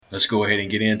let's go ahead and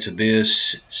get into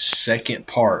this second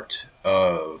part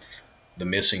of the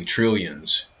Missing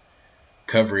Trillions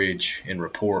coverage and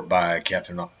report by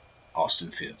Catherine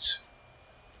Austin Fitts.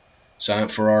 Sign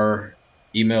up for our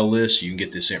email list so you can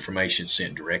get this information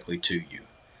sent directly to you.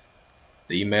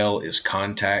 The email is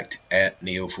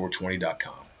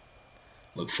contact@neo420.com.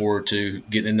 Look forward to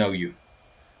getting to know you.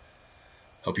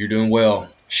 Hope you're doing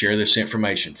well. Share this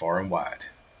information far and wide.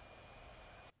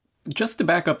 Just to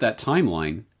back up that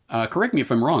timeline, correct me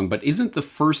if I'm wrong, but isn't the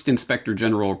first Inspector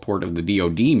General report of the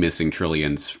DoD missing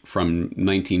trillions from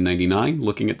 1999,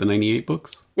 looking at the 98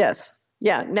 books? Yes.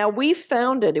 Yeah. Now, we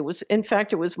found it. It was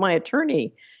my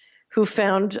attorney who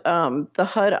found the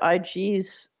HUD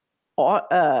IG's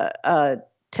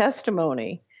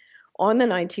testimony on the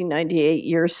 1998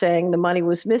 year saying the money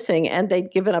was missing and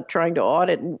they'd given up trying to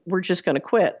audit and were just going to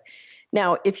quit.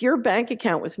 Now, if your bank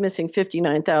account was missing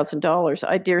 $59,000,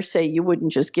 I dare say you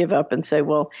wouldn't just give up and say,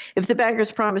 well, if the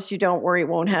bankers promised you don't worry, it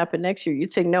won't happen next year.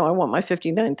 You'd say, no, I want my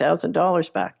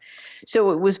 $59,000 back.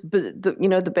 So it was,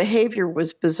 the behavior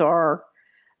was bizarre.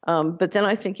 But then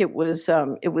I think it was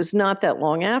not that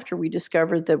long after we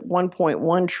discovered that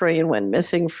 1.1 trillion went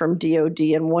missing from DOD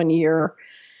in 1 year.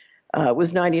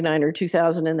 Was 99 or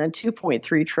 2000, and then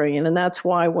 2.3 trillion. And that's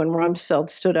why when Rumsfeld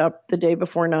stood up the day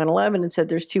before 9/11 and said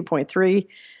there's 2.3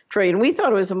 trillion, we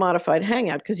thought it was a modified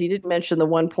hangout because he didn't mention the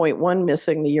 1.1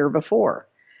 missing the year before.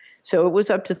 So it was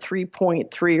up to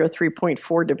 3.3 or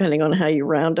 3.4, depending on how you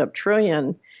round up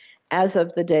trillion, as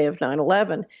of the day of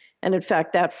 9/11. And in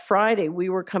fact, that Friday, we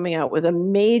were coming out with a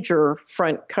major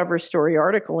front cover story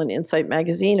article in Insight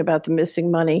Magazine about the missing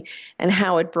money and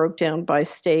how it broke down by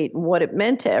state and what it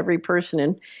meant to every person.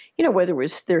 And, whether it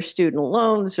was their student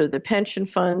loans or the pension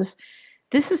funds,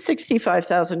 this is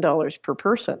 $65,000 per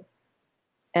person.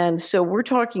 And so we're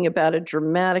talking about a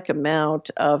dramatic amount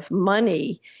of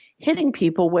money hitting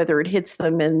people, whether it hits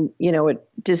them and, it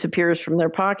disappears from their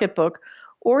pocketbook,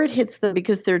 or it hits them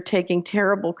because they're taking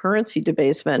terrible currency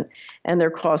debasement and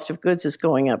their cost of goods is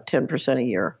going up 10% a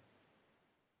year.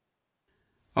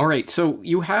 All right, so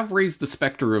you have raised the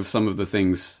specter of some of the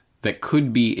things that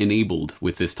could be enabled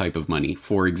with this type of money.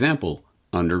 For example,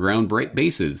 underground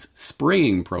bases,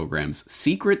 spraying programs,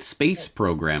 secret space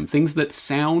program, things that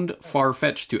sound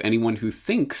far-fetched to anyone who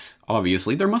thinks,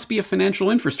 obviously, there must be a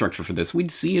financial infrastructure for this. We'd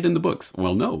see it in the books.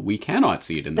 Well, no, we cannot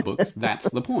see it in the books. That's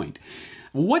the point.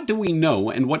 What do we know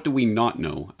and what do we not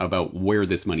know about where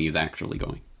this money is actually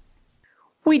going?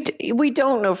 We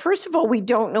don't know. First of all, we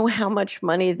don't know how much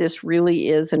money this really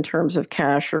is in terms of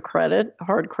cash or credit,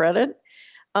 hard credit,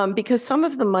 because some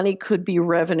of the money could be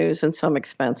revenues and some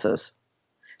expenses.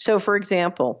 So, for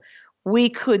example, we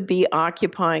could be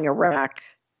occupying Iraq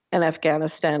and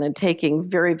Afghanistan and taking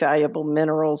very valuable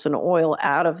minerals and oil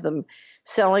out of them,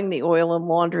 selling the oil and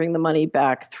laundering the money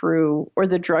back through, or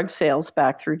the drug sales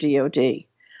back through DOD.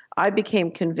 I became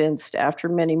convinced after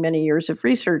many, many years of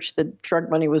research that drug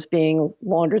money was being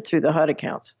laundered through the HUD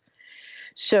accounts.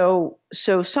 So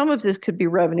some of this could be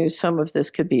revenue, some of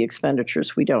this could be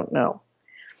expenditures. We don't know.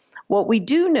 What we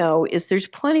do know is there's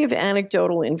plenty of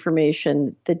anecdotal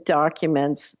information that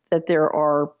documents that there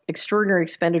are extraordinary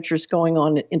expenditures going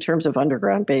on in terms of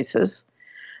underground bases.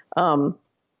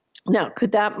 Now,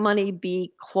 could that money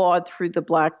be clawed through the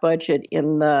black budget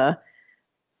in the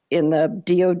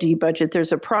DoD budget?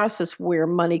 There's a process where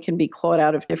money can be clawed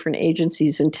out of different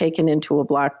agencies and taken into a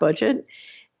black budget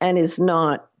and is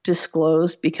not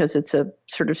disclosed because it's a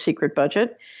sort of secret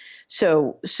budget.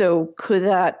 So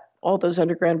could all those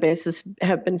underground bases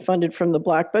have been funded from the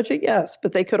black budget? Yes,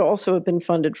 but they could also have been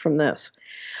funded from this.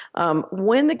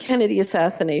 When the Kennedy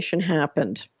assassination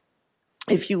happened,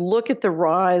 if you look at the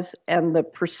rise and the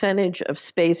percentage of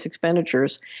space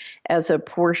expenditures as a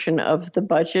portion of the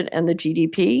budget and the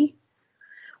GDP,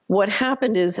 what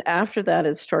happened is after that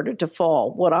it started to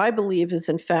fall. What I believe is,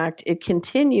 in fact, it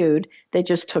continued. They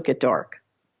just took it dark.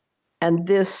 And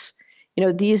this,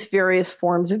 these various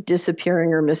forms of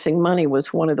disappearing or missing money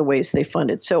was one of the ways they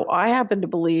funded. So I happen to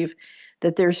believe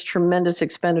that there's tremendous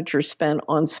expenditure spent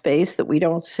on space that we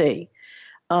don't see.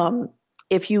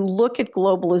 If you look at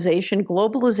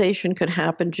globalization could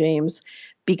happen, James,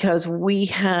 because we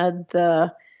had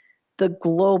the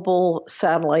global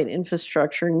satellite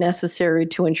infrastructure necessary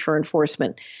to ensure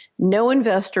enforcement. No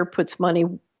investor puts money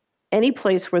any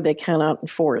place where they cannot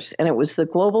enforce. And it was the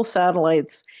global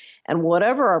satellites and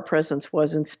whatever our presence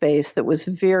was in space that was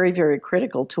very, very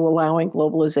critical to allowing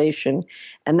globalization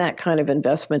and that kind of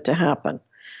investment to happen.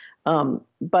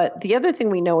 But the other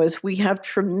thing we know is we have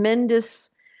tremendous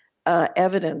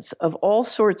evidence of all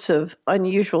sorts of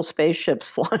unusual spaceships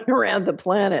flying around the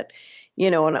planet.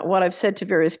 And what I've said to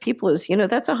various people is,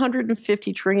 that's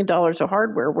 $150 trillion of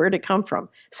hardware. Where'd it come from?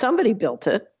 Somebody built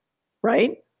it,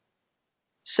 right?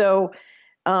 So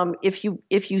if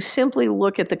you simply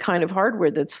look at the kind of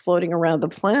hardware that's floating around the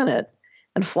planet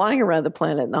and flying around the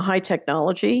planet and the high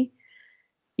technology,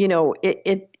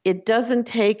 it doesn't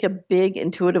take a big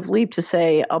intuitive leap to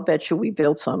say, I'll bet you we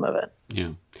built some of it.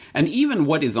 Yeah. And even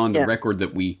what is on the record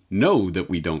that we know that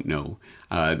we don't know,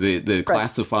 the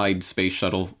classified space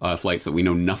shuttle flights that we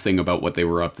know nothing about what they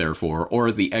were up there for,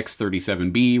 or the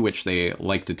X-37B, which they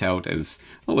like to tout as,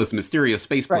 this mysterious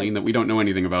space plane that we don't know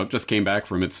anything about, just came back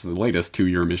from its latest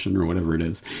 2-year mission or whatever it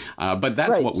is. But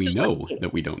that's what we know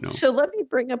that we don't know. So let me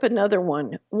bring up another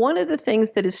one. One of the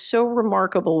things that is so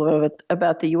remarkable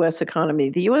about the U.S. economy,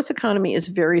 the U.S. economy is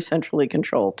very centrally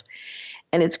controlled.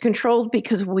 And it's controlled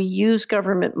because we use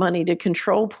government money to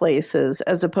control places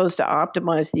as opposed to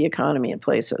optimize the economy in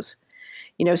places.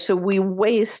 So we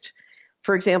waste,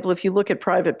 for example, if you look at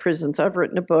private prisons, I've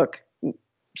written a book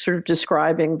sort of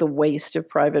describing the waste of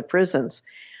private prisons.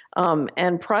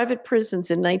 And private prisons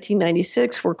in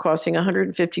 1996 were costing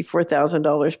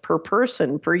 $154,000 per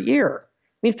person per year. I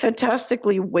mean,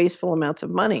 fantastically wasteful amounts of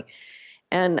money.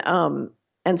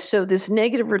 And so this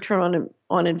negative return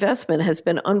on investment has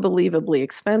been unbelievably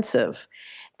expensive.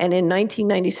 And in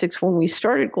 1996, when we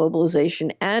started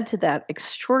globalization, add to that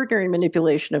extraordinary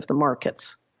manipulation of the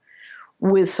markets.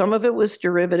 With some of it was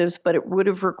derivatives, but it would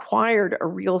have required a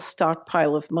real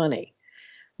stockpile of money.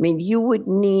 I mean, you would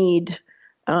need,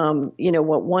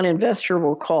 what one investor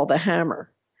will call the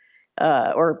hammer.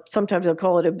 Or sometimes they'll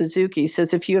call it a bazooka. He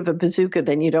says, if you have a bazooka,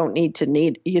 then you don't need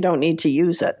to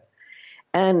use it.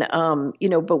 And,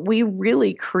 but we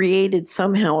really created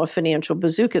somehow a financial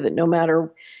bazooka that no matter,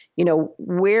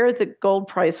 where the gold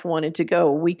price wanted to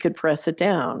go, we could press it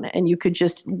down and you could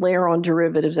just layer on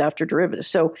derivatives after derivatives.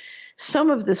 So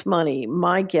some of this money,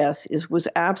 my guess was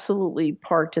absolutely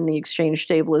parked in the exchange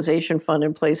stabilization fund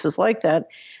in places like that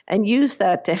and use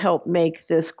that to help make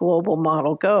this global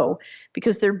model go,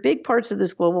 because there are big parts of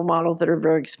this global model that are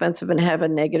very expensive and have a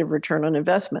negative return on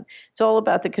investment. It's all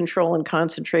about the control and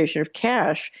concentration of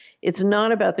cash. It's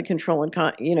not about the control and,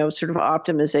 sort of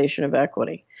optimization of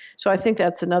equity. So I think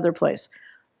that's another place.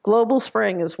 Global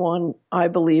Spring is one, I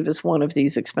believe, is one of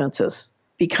these expenses,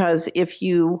 because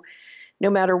no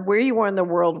matter where you are in the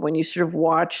world, when you sort of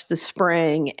watch the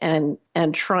spraying and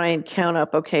try and count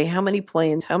up, okay, how many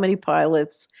planes, how many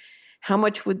pilots, how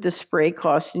much would the spray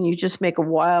cost? And you just make a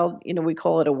wild, we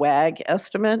call it a WAG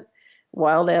estimate,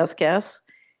 wild ass guess.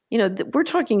 We're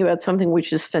talking about something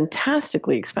which is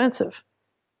fantastically expensive.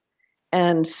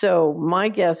 And so my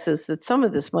guess is that some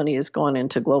of this money has gone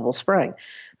into global spraying.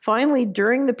 Finally,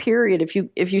 during the period,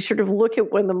 if you sort of look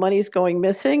at when the money's going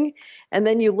missing, and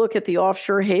then you look at the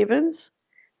offshore havens,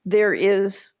 there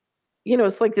is,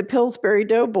 it's like the Pillsbury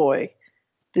Doughboy.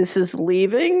 This is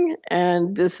leaving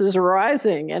and this is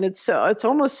rising, and it's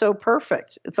almost so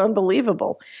perfect. It's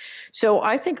unbelievable. So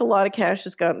I think a lot of cash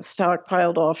has gotten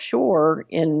stockpiled offshore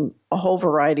in a whole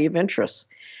variety of interests.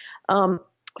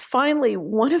 Finally,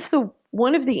 one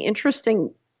of the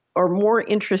interesting or more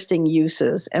interesting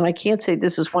uses, and I can't say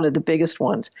this is one of the biggest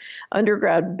ones,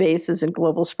 underground bases in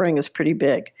Global Spring is pretty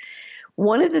big.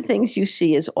 One of the things you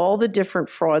see is all the different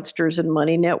fraudsters and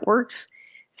money networks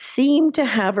seem to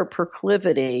have a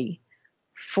proclivity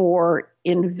for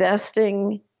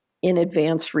investing in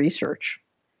advanced research.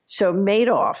 So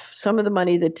Madoff, some of the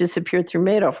money that disappeared through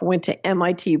Madoff went to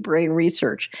MIT Brain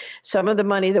Research. Some of the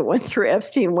money that went through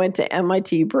Epstein went to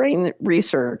MIT Brain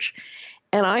Research.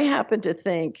 And I happen to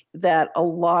think that a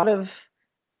lot of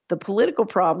the political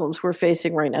problems we're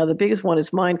facing right now, the biggest one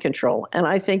is mind control. And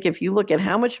I think if you look at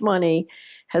how much money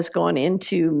has gone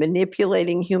into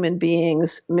manipulating human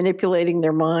beings, manipulating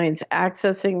their minds,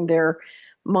 accessing their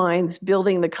minds,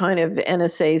 building the kind of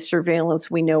NSA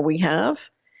surveillance we know we have,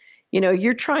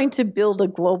 you're trying to build a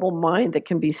global mind that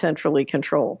can be centrally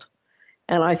controlled.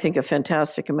 And I think a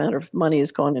fantastic amount of money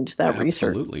has gone into that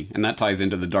research. Absolutely. And that ties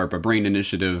into the DARPA Brain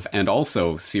Initiative and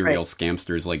also serial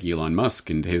scamsters like Elon Musk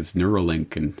and his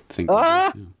Neuralink and things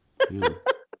like that.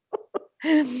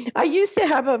 Yeah. I used to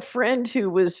have a friend who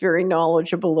was very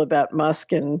knowledgeable about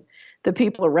Musk and the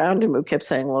people around him who kept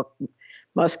saying, look,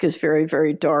 Musk is very,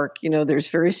 very dark. There's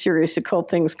very serious occult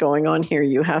things going on here.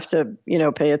 You have to,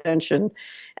 pay attention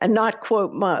and not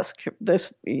quote Musk.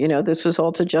 This was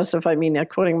all to justify me not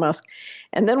quoting Musk.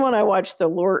 And then when I watched his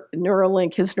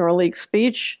Neuralink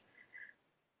speech,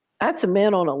 that's a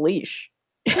man on a leash.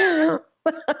 But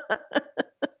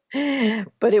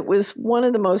it was one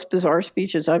of the most bizarre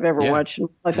speeches I've ever watched in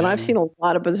my life. And I've seen a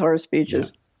lot of bizarre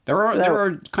speeches. There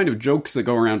are kind of jokes that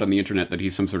go around on the internet that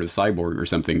he's some sort of cyborg or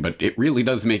something, but it really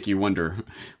does make you wonder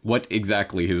what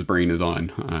exactly his brain is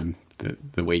on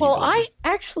the way he Well, plays.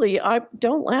 I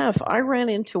don't laugh. I ran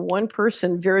into one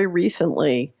person very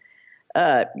recently.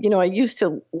 I used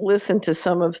to listen to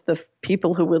some of the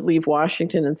people who would leave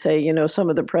Washington and say, some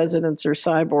of the presidents are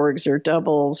cyborgs or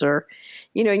doubles, or,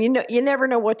 you never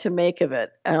know what to make of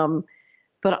it.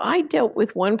 But I dealt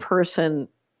with one person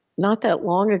not that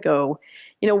long ago.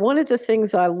 One of the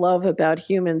things I love about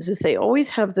humans is they always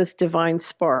have this divine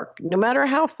spark. No matter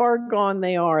how far gone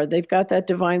they are, they've got that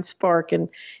divine spark. And,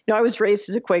 I was raised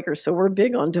as a Quaker, so we're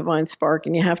big on divine spark,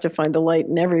 and you have to find the light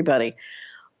in everybody.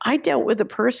 I dealt with a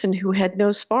person who had no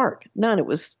spark, none. It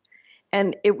was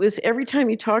every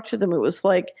time you talk to them, it was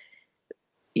like,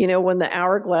 when the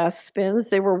hourglass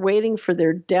spins, they were waiting for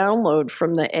their download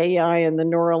from the AI and the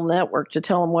neural network to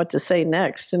tell them what to say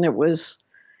next. And it was,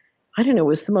 I don't know, it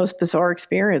was the most bizarre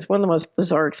experience, one of the most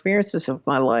bizarre experiences of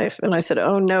my life. And I said,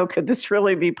 oh no, could this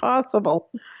really be possible?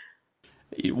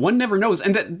 One never knows.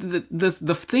 And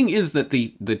the thing is that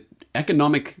the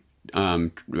economic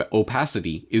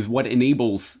opacity is what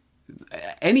enables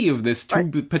any of this to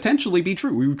potentially be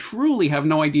true. We truly have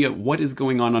no idea what is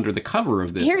going on under the cover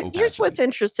of this opacity. Here's what's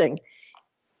interesting.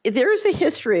 There's a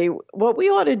history. What we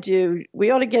ought to do,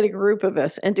 we ought to get a group of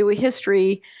us and do a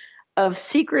history of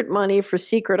secret money for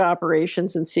secret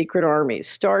operations and secret armies,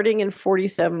 starting in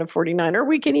 47 to 49, or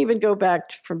we can even go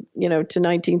back from, to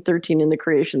 1913 in the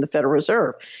creation of the Federal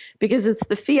Reserve, because it's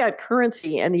the fiat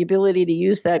currency and the ability to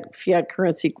use that fiat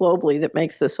currency globally that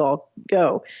makes this all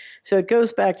go. So it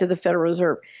goes back to the Federal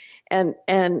Reserve. And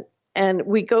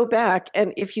we go back,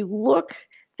 and if you look,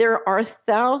 there are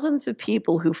thousands of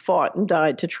people who fought and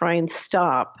died to try and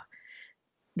stop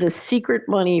the secret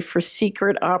money for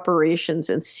secret operations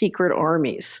and secret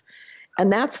armies.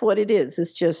 And that's what it is.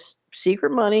 It's just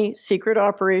secret money, secret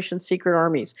operations, secret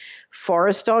armies.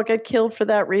 Forrestal got killed for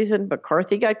that reason.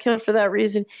 McCarthy got killed for that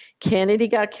reason. Kennedy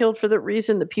got killed for that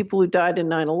reason. The people who died in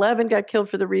 9/11 got killed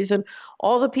for the reason.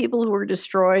 All the people who were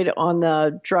destroyed on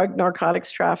the drug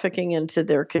narcotics trafficking into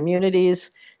their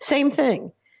communities, same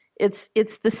thing. It's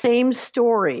the same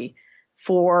story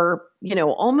for,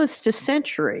 almost a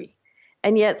century.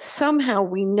 And yet somehow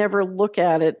we never look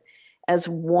at it as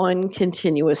one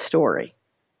continuous story.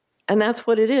 And that's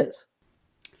what it is.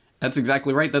 That's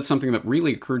exactly right. That's something that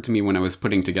really occurred to me when I was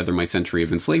putting together my Century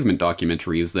of Enslavement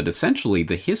documentary, is that essentially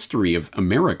the history of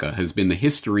America has been the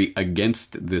history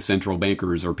against the central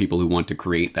bankers or people who want to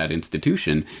create that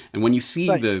institution. And when you see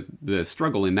the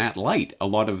struggle in that light, a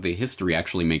lot of the history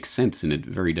actually makes sense in a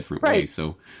very different way.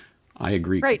 So I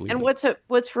agree. Right. Completely. And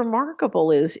what's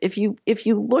remarkable is if you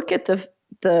look at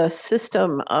the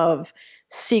system of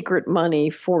secret money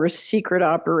for secret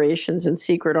operations and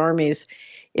secret armies,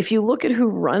 if you look at who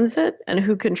runs it and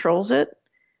who controls it,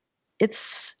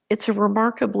 it's a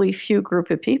remarkably few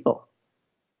group of people.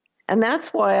 And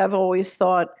that's why I've always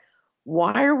thought,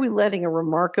 why are we letting a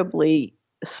remarkably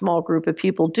small group of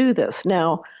people do this?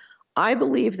 Now, I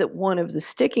believe that one of the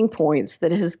sticking points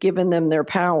that has given them their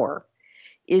power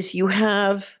is you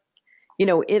have,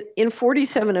 in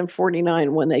 47 and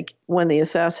 49, when they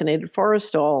assassinated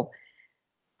Forrestal,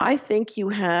 I think you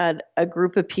had a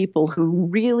group of people who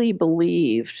really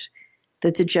believed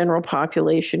that the general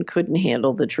population couldn't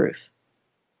handle the truth.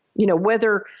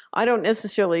 Whether I don't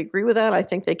necessarily agree with that, I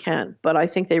think they can, but I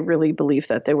think they really believe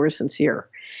that they were sincere.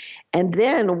 And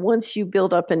then once you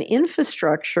build up an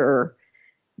infrastructure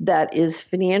that is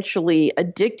financially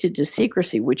addicted to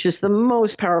secrecy, which is the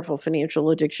most powerful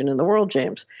financial addiction in the world,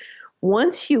 James.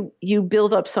 Once you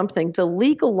build up something, the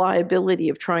legal liability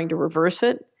of trying to reverse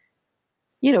it,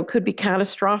 could be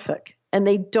catastrophic. And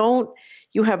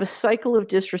you have a cycle of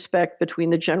disrespect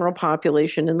between the general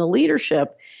population and the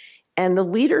leadership. And the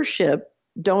leadership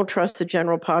don't trust the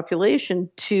general population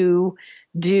to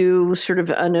do sort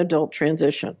of an adult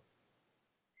transition.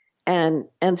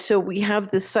 And so we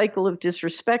have this cycle of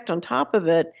disrespect on top of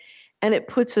it, and it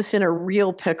puts us in a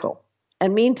real pickle.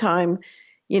 And meantime,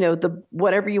 the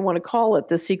whatever you want to call it,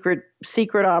 the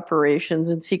secret operations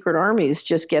and secret armies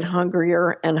just get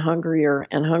hungrier and hungrier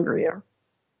and hungrier.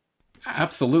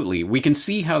 Absolutely. We can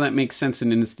see how that makes sense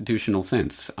in an institutional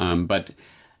sense. But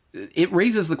it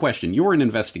raises the question. You're an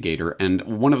investigator, and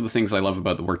one of the things I love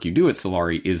about the work you do at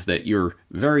Solari is that you're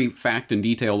very fact and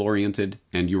detail oriented,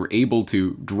 and you're able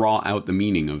to draw out the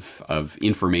meaning of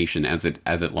information as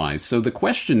it lies. So the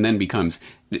question then becomes,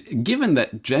 given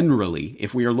that generally,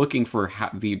 if we are looking for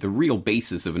the real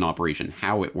basis of an operation,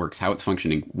 how it works, how it's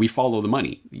functioning, we follow the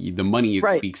money. The money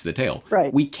speaks the tale.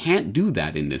 Right. We can't do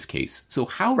that in this case. So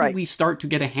how do we start to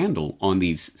get a handle on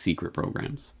these secret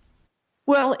programs?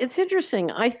 Well, it's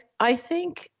interesting. I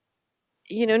think,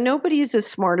 nobody is as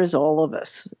smart as all of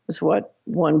us, is what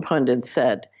one pundit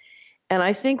said. And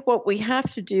I think what we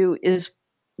have to do is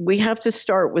we have to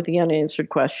start with the unanswered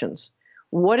questions.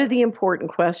 What are the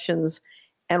important questions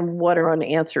and what are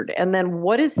unanswered? And then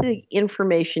what is the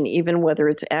information, even whether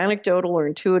it's anecdotal or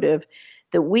intuitive,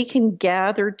 that we can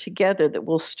gather together that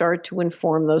will start to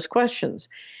inform those questions?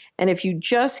 And if you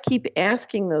just keep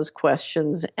asking those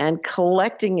questions and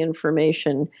collecting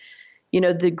information,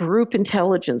 the group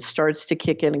intelligence starts to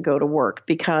kick in and go to work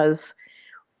because,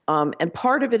 and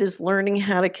part of it is learning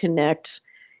how to connect,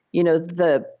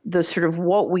 the sort of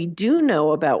what we do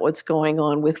know about what's going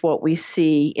on with what we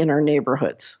see in our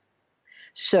neighborhoods.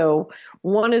 So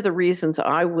one of the reasons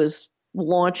I was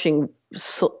launching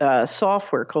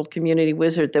software called Community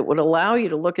Wizard that would allow you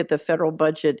to look at the federal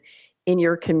budget in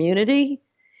your community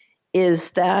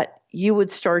is that you would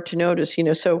start to notice,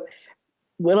 so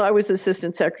when I was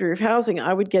Assistant Secretary of Housing,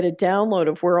 I would get a download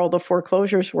of where all the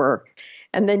foreclosures were.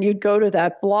 And then you'd go to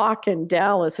that block in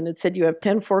Dallas and it said you have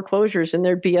 10 foreclosures and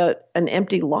there'd be an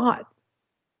empty lot.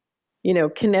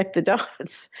 Connect the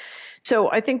dots.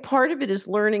 So I think part of it is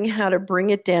learning how to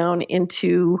bring it down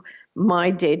into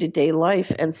my day-to-day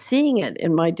life and seeing it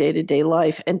in my day-to-day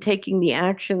life and taking the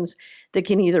actions that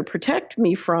can either protect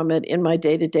me from it in my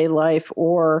day-to-day life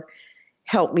or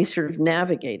help me sort of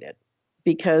navigate it.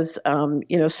 Because,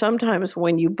 sometimes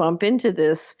when you bump into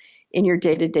this in your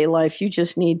day-to-day life, you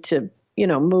just need to,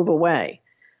 move away.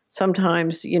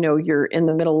 Sometimes, you're in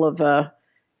the middle of a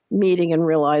meeting and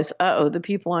realize, the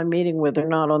people I'm meeting with are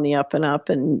not on the up and up,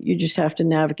 and you just have to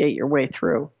navigate your way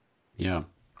through. Yeah.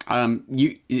 And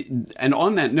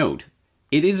on that note,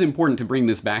 it is important to bring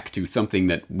this back to something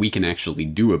that we can actually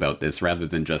do about this rather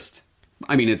than just,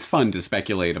 it's fun to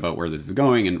speculate about where this is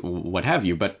going and what have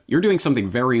you, but you're doing something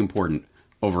very important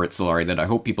over at Solari that I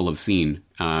hope people have seen.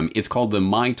 It's called the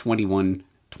My 21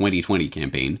 2020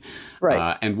 campaign.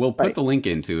 Right. And we'll put the link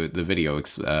into the video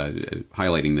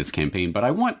highlighting this campaign. But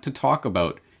I want to talk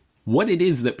about what it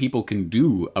is that people can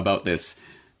do about this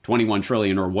 21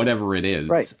 trillion or whatever it is.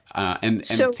 Right. And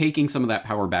taking some of that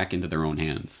power back into their own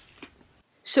hands.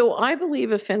 So I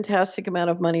believe a fantastic amount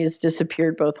of money has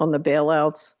disappeared both on the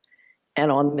bailouts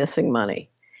and on missing money.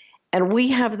 And we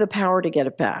have the power to get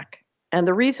it back. And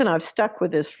the reason I've stuck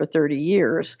with this for 30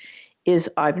 years is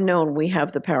I've known we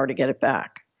have the power to get it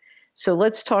back. So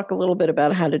let's talk a little bit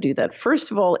about how to do that. First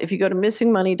of all, if you go to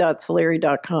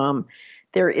missingmoney.solari.com,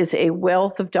 there is a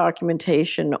wealth of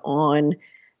documentation on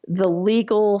the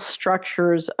legal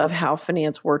structures of how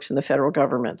finance works in the federal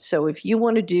government. So if you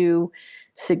want to do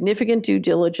significant due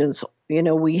diligence,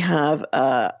 we have,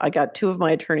 I got two of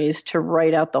my attorneys to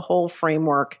write out the whole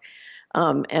framework.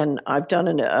 And I've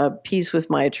done a piece with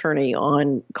my attorney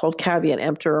called Caveat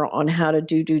Emptor on how to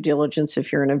do due diligence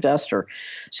if you're an investor.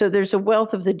 So there's a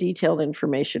wealth of the detailed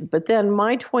information. But then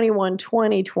my 21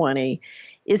 2020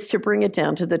 is to bring it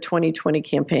down to the 2020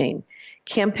 campaign.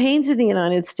 Campaigns in the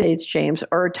United States, James,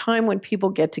 are a time when people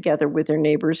get together with their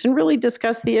neighbors and really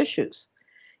discuss the issues.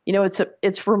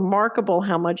 It's remarkable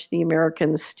how much the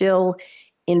Americans still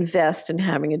invest in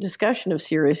having a discussion of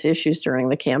serious issues during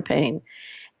the campaign.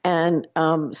 And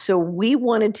so we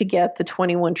wanted to get the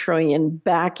 21 trillion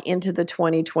back into the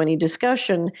 2020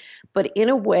 discussion, but in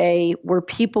a way where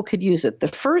people could use it. The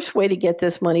first way to get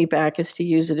this money back is to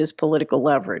use it as political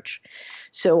leverage.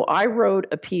 So I wrote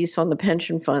a piece on the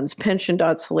pension funds,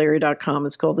 pension.solari.com.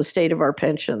 It's called The State of Our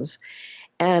Pensions.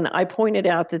 And I pointed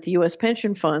out that the U.S.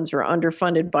 pension funds are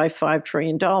underfunded by $5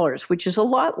 trillion, which is a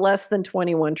lot less than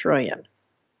 21 trillion.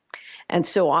 And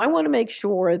so I want to make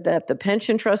sure that the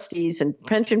pension trustees and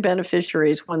pension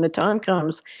beneficiaries, when the time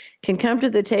comes, can come to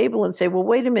the table and say, well,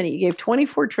 wait a minute, you gave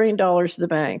 $24 trillion to the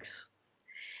banks,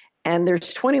 and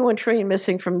there's 21 trillion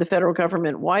missing from the federal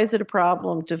government. Why is it a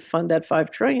problem to fund that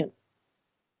 5 trillion?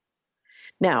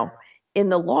 Now, in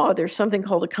the law, there's something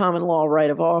called a common law right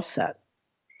of offset.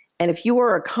 And if you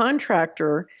are a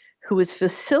contractor who has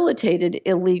facilitated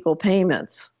illegal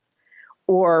payments,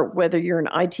 or whether you're an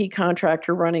IT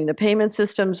contractor running the payment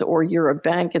systems, or you're a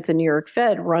bank at the New York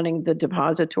Fed running the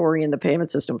depository and the payment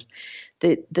systems.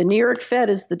 The New York Fed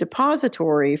is the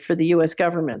depository for the U.S.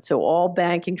 government. So all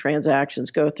banking transactions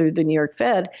go through the New York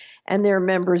Fed, and their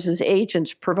members as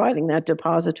agents providing that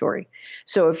depository.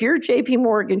 So if you're JP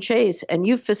Morgan Chase and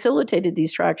you've facilitated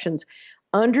these transactions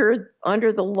under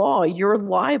the law, you're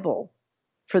liable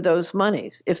for those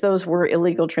monies if those were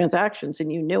illegal transactions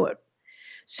and you knew it.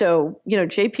 So,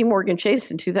 JP Morgan Chase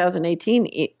in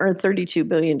 2018 earned $32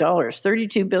 billion.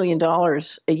 $32 billion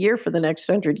a year for the next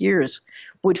 100 years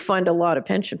would fund a lot of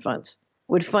pension funds,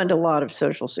 would fund a lot of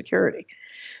Social Security.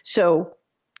 So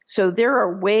So there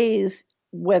are ways,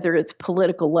 whether it's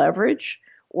political leverage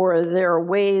or there are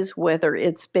ways, whether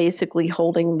it's basically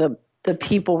holding the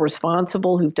people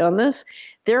responsible who've done this,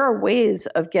 there are ways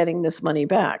of getting this money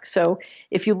back. So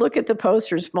if you look at the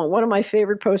posters, one of my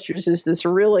favorite posters is this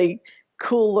really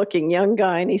cool looking young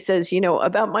guy. And he says,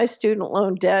 about my student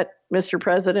loan debt, Mr.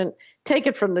 President, take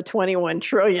it from the 21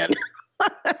 trillion.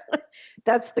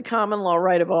 That's the common law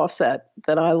right of offset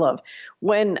that I love.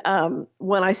 When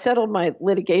I settled my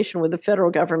litigation with the federal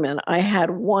government, I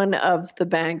had one of the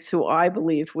banks who I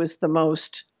believed was the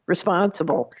most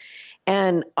responsible,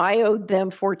 and I owed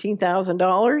them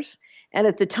 $14,000. And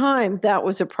at the time, that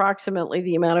was approximately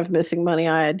the amount of missing money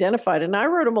I identified. And I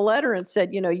wrote him a letter and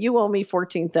said, you owe me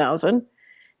 $14,000,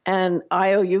 and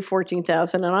I owe you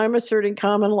 $14,000, and I'm asserting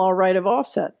common law right of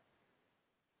offset.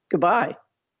 Goodbye.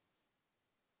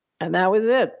 And that was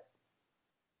it.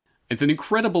 It's an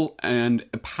incredible and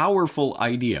powerful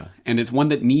idea, and it's one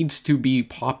that needs to be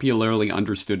popularly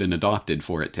understood and adopted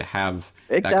for it to have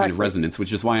that kind of resonance,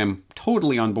 which is why I'm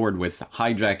totally on board with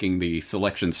hijacking the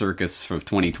selection circus of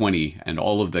 2020 and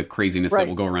all of the craziness that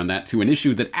will go around that to an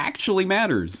issue that actually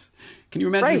matters. Can you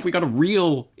imagine if we got a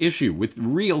real issue with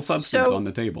real substance on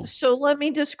the table? So let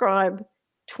me describe.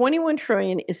 21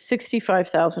 trillion is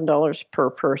 $65,000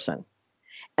 per person.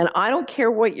 And I don't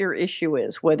care what your issue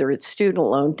is, whether it's student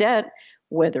loan debt,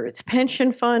 whether it's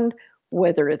pension fund,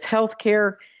 whether it's health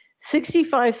care,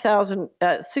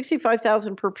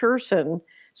 $65,000 per person.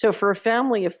 So for a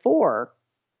family of four,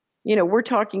 we're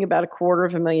talking about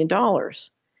 $250,000.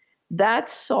 That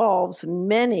solves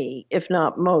many, if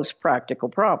not most, practical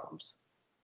problems.